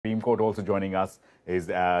Supreme Court. Also joining us is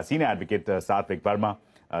senior advocate Satvik Varma.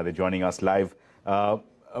 They're joining us live.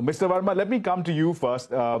 Mr. Varma, let me come to you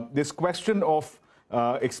first. This question of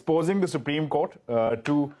exposing the Supreme Court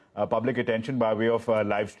to public attention by way of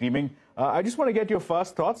live streaming. I just want to get your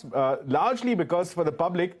first thoughts, largely because for the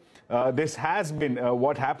public, this has been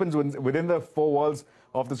what happens within the four walls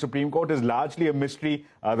of the Supreme Court is largely a mystery.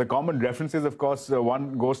 The common references, of course,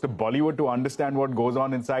 one goes to Bollywood to understand what goes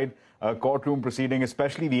on inside a courtroom proceeding,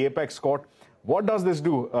 especially the apex court. What does this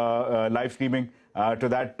do, live streaming, to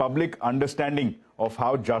that public understanding of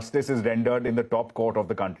how justice is rendered in the top court of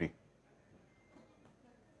the country?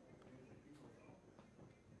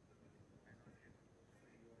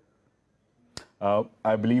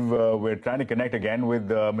 I believe we're trying to connect again with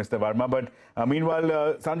Mr. Varma. But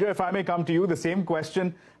meanwhile, Sanjay, if I may come to you, the same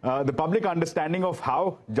question. The public understanding of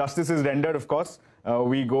how justice is rendered, of course,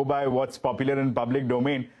 we go by what's popular in public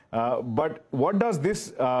domain. But what does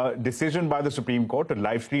this decision by the Supreme Court to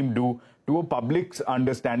live stream do to a public's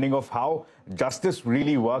understanding of how justice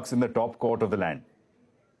really works in the top court of the land?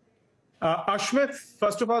 Ashmit,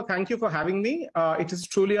 first of all, thank you for having me. It is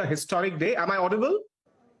truly a historic day. Am I audible?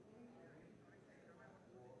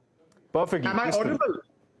 Perfectly. Am I audible?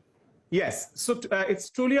 Yes. So it's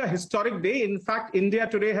truly a historic day. In fact, India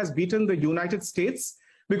today has beaten the United States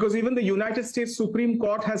because even the United States Supreme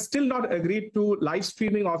Court has still not agreed to live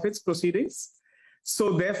streaming of its proceedings.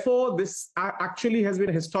 So therefore, this actually has been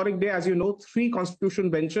a historic day. As you know, 3 constitutional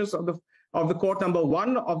benches of the court number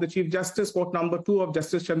 1 of the Chief Justice, court number 2 of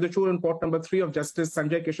Justice Chandrachud, and court number 3 of Justice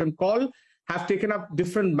Sanjay Ghose have taken up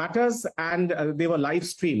different matters, and they were live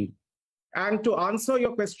streamed. And to answer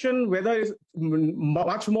your question, whether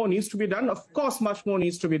much more needs to be done, of course, much more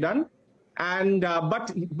needs to be done. And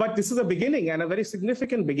but this is a beginning, and a very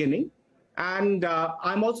significant beginning. And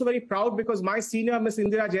I'm also very proud because my senior, Miss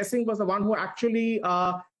Indira Jaising, was the one who actually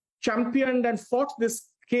championed and fought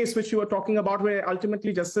this case, which you were talking about, where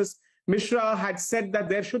ultimately Justice Mishra had said that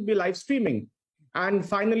there should be live streaming. And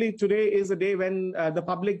finally, today is a day when the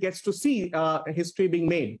public gets to see history being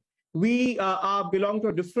made. We belong to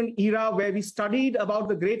a different era where we studied about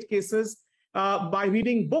the great cases by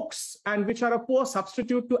reading books, and which are a poor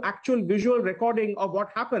substitute to actual visual recording of what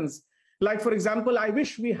happens. Like, for example, I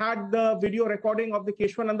wish we had the video recording of the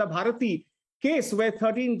Keshwananda Bharati case, where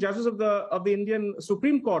 13 judges of the Indian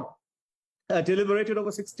Supreme Court deliberated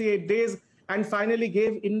over 68 days and finally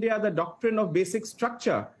gave India the doctrine of basic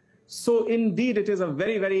structure. So indeed, it is a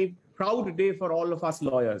very, very proud day for all of us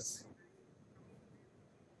lawyers.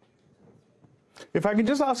 If I can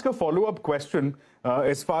just ask a follow-up question,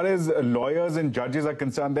 as far as lawyers and judges are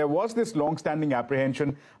concerned, there was this long-standing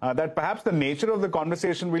apprehension that perhaps the nature of the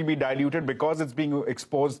conversation will be diluted because it's being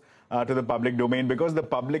exposed to the public domain, because the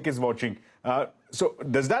public is watching. So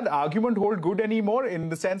does that argument hold good anymore, in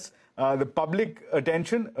the sense the public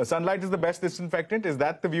attention, sunlight is the best disinfectant? Is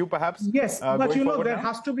that the view perhaps? Yes, but you know, there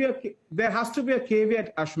has to be a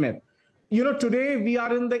caveat, Ashmit. You know, today we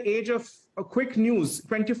are in the age of quick news,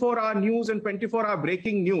 24-hour news and 24-hour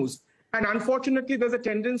breaking news. And unfortunately, there's a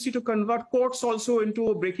tendency to convert courts also into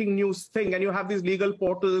a breaking news thing. And you have these legal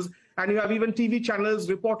portals, and you have even TV channels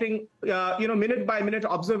reporting, minute-by-minute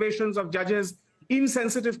observations of judges in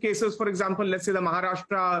sensitive cases. For example, let's say the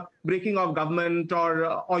Maharashtra breaking of government,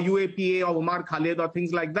 or UAPA or Umar Khalid, or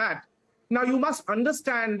things like that. Now, you must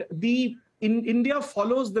understand, India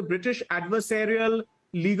follows the British adversarial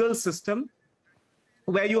legal system,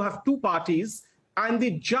 where you have 2 parties, and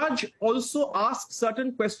the judge also asks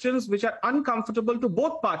certain questions which are uncomfortable to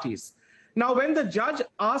both parties. Now, when the judge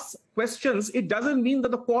asks questions, it doesn't mean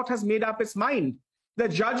that the court has made up its mind. The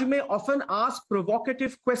judge may often ask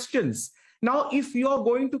provocative questions. Now, if you're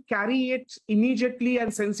going to carry it immediately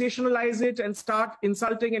and sensationalize it and start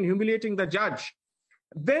insulting and humiliating the judge,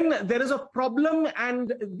 then there is a problem,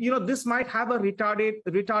 and this might have a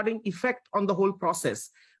retarding effect on the whole process.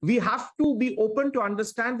 We have to be open to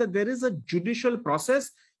understand that there is a judicial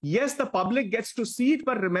process. Yes, the public gets to see it,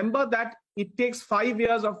 but remember that it takes 5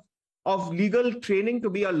 years of legal training to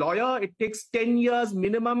be a lawyer. It takes 10 years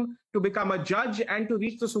minimum to become a judge, and to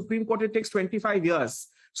reach the Supreme Court, it takes 25 years.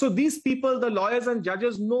 So these people, the lawyers and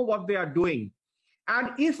judges, know what they are doing.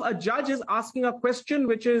 And if a judge is asking a question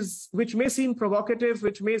which may seem provocative,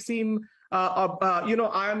 which may seem,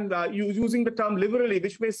 I'm using the term liberally,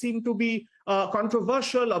 which may seem to be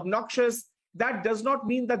controversial, obnoxious, that does not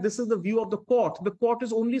mean that this is the view of the court. The court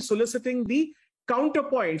is only soliciting the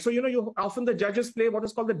counterpoint. So, often the judges play what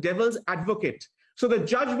is called the devil's advocate. So the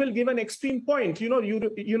judge will give an extreme point.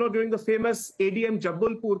 During the famous ADM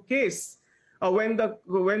Jabalpur case, when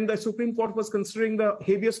the Supreme Court was considering the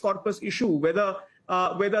habeas corpus issue, whether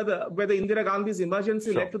whether Indira Gandhi's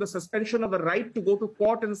emergency led to the suspension of the right to go to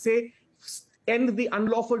court and say, end the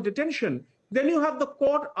unlawful detention. Then you have the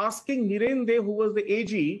court asking Niren De, who was the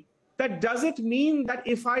AG, that does it mean that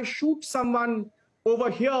if I shoot someone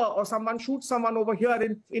over here or someone shoots someone over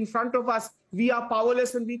here in front of us, we are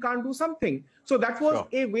powerless and we can't do something? So that was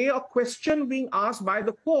a way, a question being asked by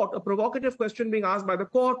the court, a provocative question being asked by the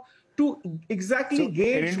court to exactly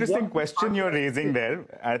gauge. An interesting question you're raising there.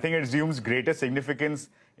 I think it assumes greater significance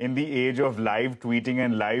in the age of live tweeting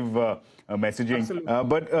and live messaging.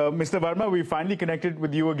 But Mr. Varma, we finally connected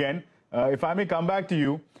with you again. If I may come back to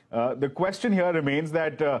you, the question here remains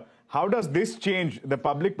that how does this change the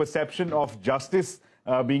public perception of justice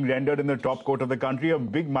being rendered in the top court of the country? A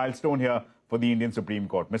big milestone here for the Indian Supreme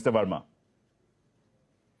Court. Mr. Varma.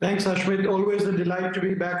 Thanks, Ashmit. Always a delight to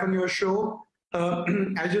be back on your show.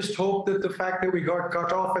 I just hope that the fact that we got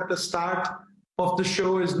cut off at the start of the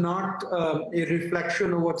show is not a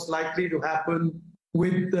reflection of what's likely to happen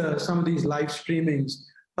with some of these live streamings.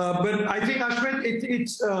 But I think, Ashwin,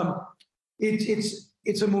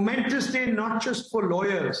 it's a momentous day, not just for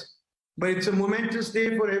lawyers, but it's a momentous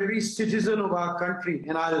day for every citizen of our country.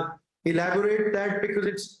 And I'll elaborate that because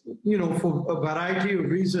it's, for a variety of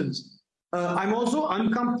reasons. I'm also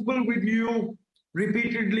uncomfortable with you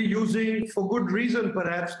repeatedly using, for good reason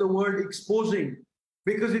perhaps, the word exposing,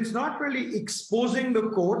 because it's not really exposing the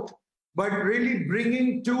court, but really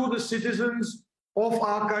bringing to the citizens of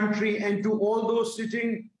our country and to all those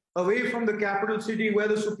sitting away from the capital city where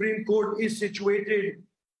the Supreme Court is situated,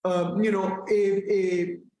 really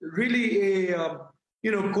a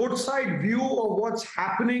courtside view of what's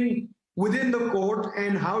happening within the court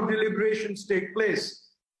and how deliberations take place.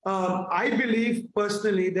 I believe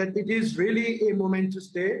personally that it is really a momentous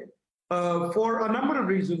day for a number of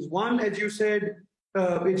reasons. One, as you said,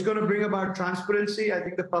 it's going to bring about transparency. I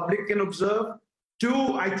think the public can observe.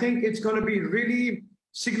 Two, I think it's going to be really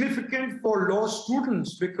significant for law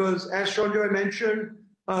students because, as Sanjay mentioned,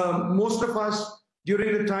 most of us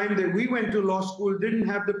during the time that we went to law school didn't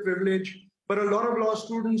have the privilege, but a lot of law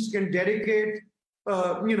students can dedicate,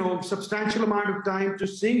 substantial amount of time to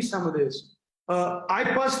seeing some of this. I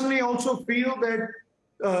personally also feel that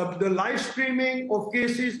the live streaming of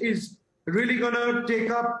cases is really going to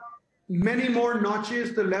take up many more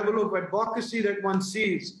notches the level of advocacy that one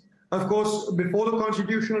sees. Of course, before the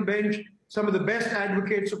constitutional bench, some of the best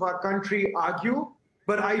advocates of our country argue,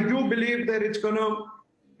 but I do believe that it's going to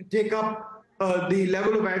take up the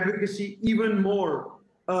level of advocacy even more.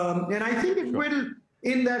 And I think it will,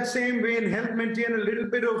 in that same vein, help maintain a little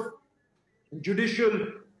bit of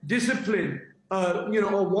judicial discipline,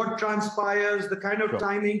 of what transpires, the kind of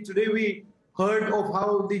timing. Today we heard of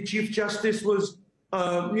how the Chief Justice was,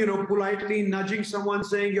 politely nudging someone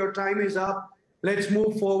saying, your time is up, let's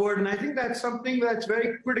move forward. And I think that's something that's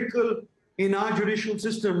very critical in our judicial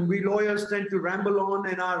system. We lawyers tend to ramble on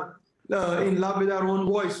and are in love with our own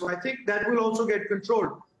voice. So I think that will also get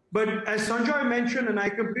controlled. But as Sanjay mentioned, and I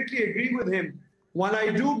completely agree with him, while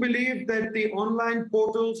I do believe that the online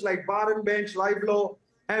portals like Bar and Bench, Live Law,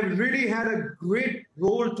 have really had a great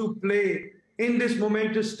role to play in this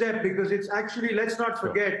momentous step, because it's actually, let's not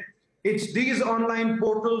forget, it's these online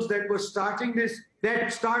portals that were starting this,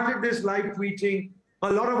 that started this live tweeting.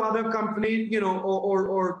 A lot of other companies,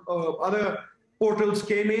 or other portals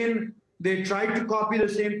came in, they tried to copy the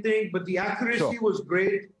same thing, but the accuracy was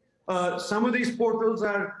great. Some of these portals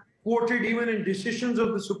are quoted even in decisions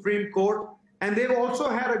of the Supreme Court, and they've also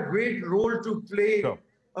had a great role to play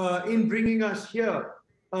in bringing us here.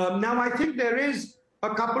 Now, I think there is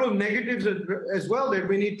a couple of negatives as well that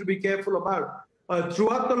we need to be careful about.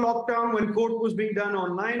 Throughout the lockdown, when court was being done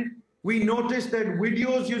online, we noticed that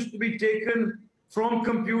videos used to be taken from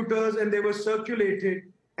computers and they were circulated,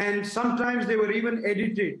 and sometimes they were even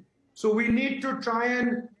edited. So we need to try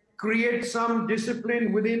and create some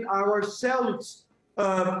discipline within ourselves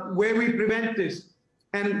where we prevent this.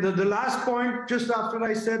 And the last point, just after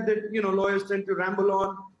I said that, lawyers tend to ramble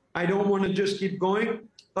on, I don't want to just keep going.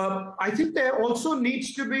 I think there also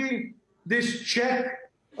needs to be this check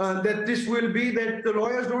that this will be that the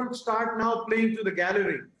lawyers don't start now playing to the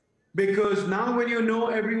gallery. Because now when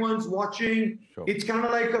everyone's watching, it's kind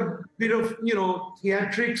of like a bit of,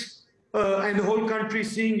 theatrics and the whole country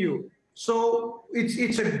seeing you. So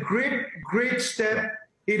it's a great step.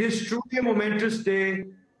 It is truly a momentous day.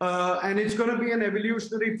 And it's going to be an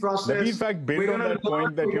evolutionary process. Let me, in fact, build on that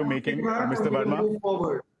point that you're making, Mr. Varma. Move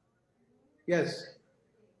forward. Yes.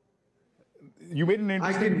 You made an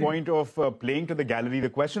interesting point of playing to the gallery. The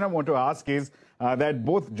question I want to ask is that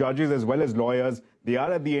both judges as well as lawyers, They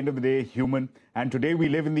are, at the end of the day, human. And today we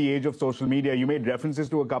live in the age of social media. You made references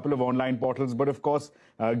to a couple of online portals. But of course,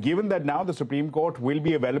 given that now the Supreme Court will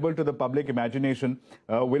be available to the public imagination,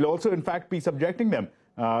 will also, in fact, be subjecting them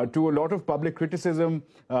to a lot of public criticism,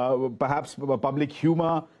 perhaps public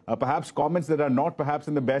humor, perhaps comments that are not perhaps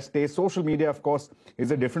in the best taste. Social media, of course,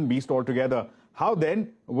 is a different beast altogether. How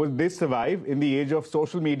then will this survive in the age of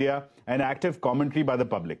social media and active commentary by the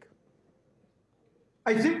public?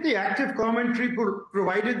 I think the active commentary,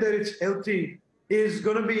 provided that it's healthy, is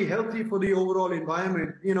going to be healthy for the overall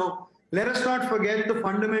environment. You know, let us not forget the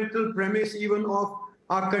fundamental premise even of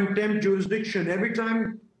our contempt jurisdiction. Every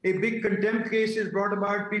time a big contempt case is brought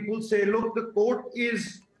about, people say, look, the court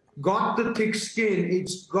is got the thick skin.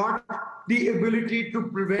 It's got the ability to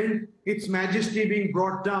prevent its majesty being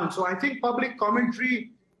brought down. So I think public commentary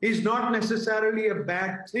is not necessarily a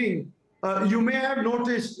bad thing. You may have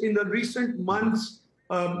noticed in the recent months,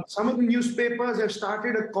 some of the newspapers have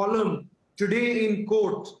started a column today in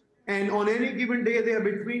court, and on any given day, they are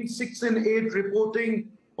between 6 and 8 reporting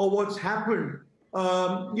of what's happened.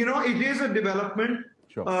 You know, it is a development.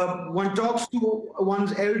 Sure. One talks to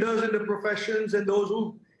one's elders in the professions and those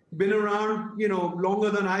who've been around, you know, longer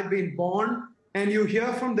than I've been born, and you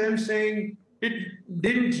hear from them saying it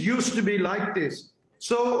didn't used to be like this.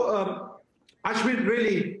 So, Ashwin,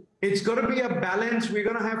 really, it's going to be a balance. We're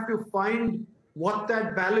going to have to find what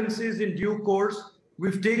that balance is in due course.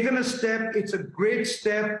 We've taken a step. It's a great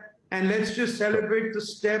step. And let's just celebrate the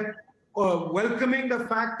step, welcoming the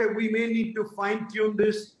fact that we may need to fine-tune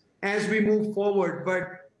this as we move forward.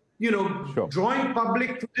 But, you know, Sure. drawing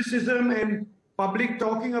public criticism and public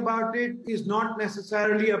talking about it is not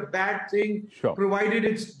necessarily a bad thing, Sure. provided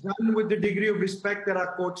it's done with the degree of respect that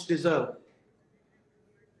our courts deserve.